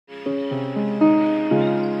Give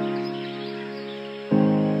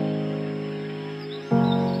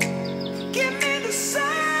me the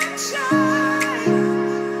sunshine.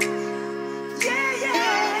 Yeah,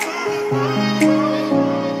 yeah.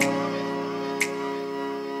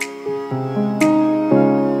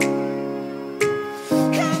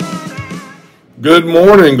 Good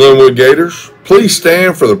morning, Glenwood Gators. Please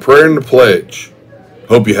stand for the prayer and the pledge.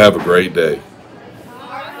 Hope you have a great day.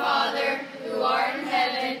 Our Father, who art in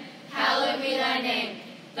heaven, hallowed be thy name.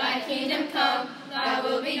 Thy kingdom come, thy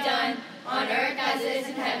will be done, on earth as it is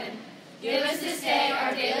in heaven. Give us this day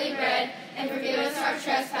our daily bread, and forgive us our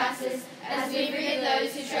trespasses, as we forgive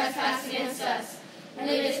those who trespass against us. And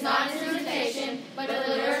lead us not into temptation, but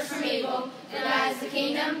deliver us from evil. For thine is the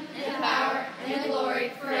kingdom, and the power, and the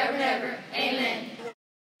glory, forever and ever. Amen.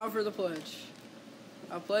 Now for the pledge.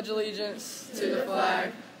 I pledge allegiance to the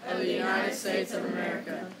flag of the United States of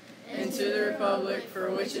America and to the republic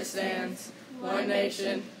for which it stands, one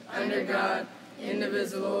nation, under God,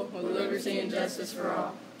 indivisible, with liberty and justice for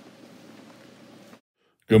all.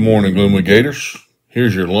 Good morning, Glenwood Gators.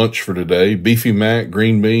 Here's your lunch for today. Beefy mac,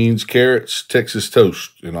 green beans, carrots, Texas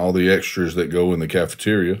toast, and all the extras that go in the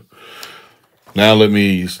cafeteria. Now let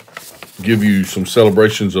me give you some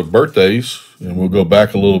celebrations of birthdays, and we'll go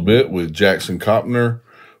back a little bit with Jackson Copner,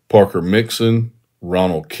 Parker Mixon,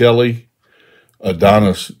 Ronald Kelly,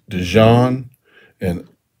 Adonis Dijon, and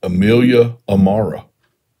Amelia Amara.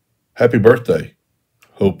 Happy birthday.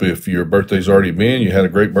 Hope if your birthday's already been, you had a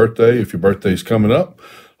great birthday. If your birthday's coming up,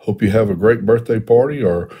 hope you have a great birthday party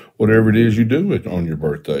or whatever it is you do on your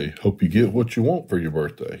birthday. Hope you get what you want for your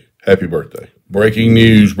birthday. Happy birthday. Breaking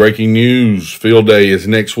news. Field day is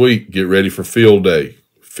next week. Get ready for field day.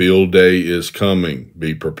 Field day is coming.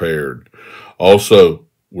 Be prepared. Also,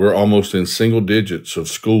 we're almost in single digits of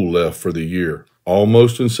school left for the year.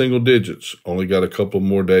 Almost in single digits. Only got a couple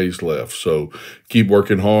more days left. So keep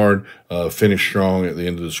working hard. Finish strong at the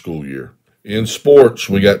end of the school year. In sports,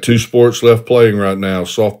 we got 2 sports left playing right now,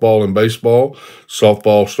 softball and baseball.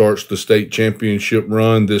 Softball starts the state championship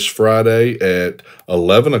run this Friday at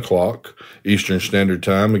 11 o'clock Eastern Standard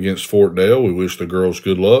Time against Fort Dale. We wish the girls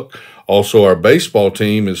good luck. Also, our baseball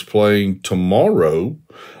team is playing tomorrow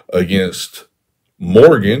against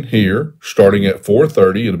Morgan here, starting at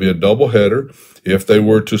 4:30. It'll be a doubleheader. If they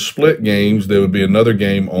were to split games, there would be another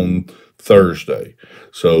game on Thursday.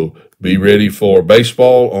 So be ready for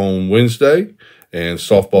baseball on Wednesday and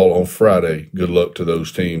softball on Friday. Good luck to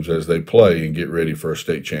those teams as they play and get ready for a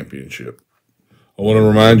state championship. I want to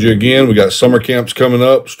remind you again, we got summer camps coming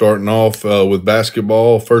up, starting off with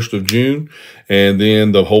basketball 1st of June. And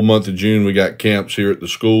then the whole month of June, we got camps here at the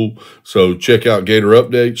school. So check out Gator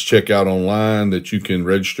Updates. Check out online that you can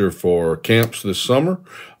register for camps this summer.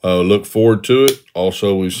 Look forward to it.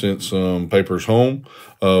 Also, we sent some papers home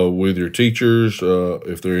with your teachers.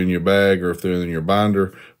 If they're in your bag or if they're in your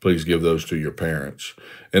binder, please give those to your parents.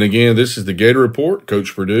 And again, this is the Gator Report.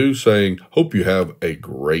 Coach Purdue saying, hope you have a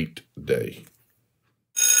great day.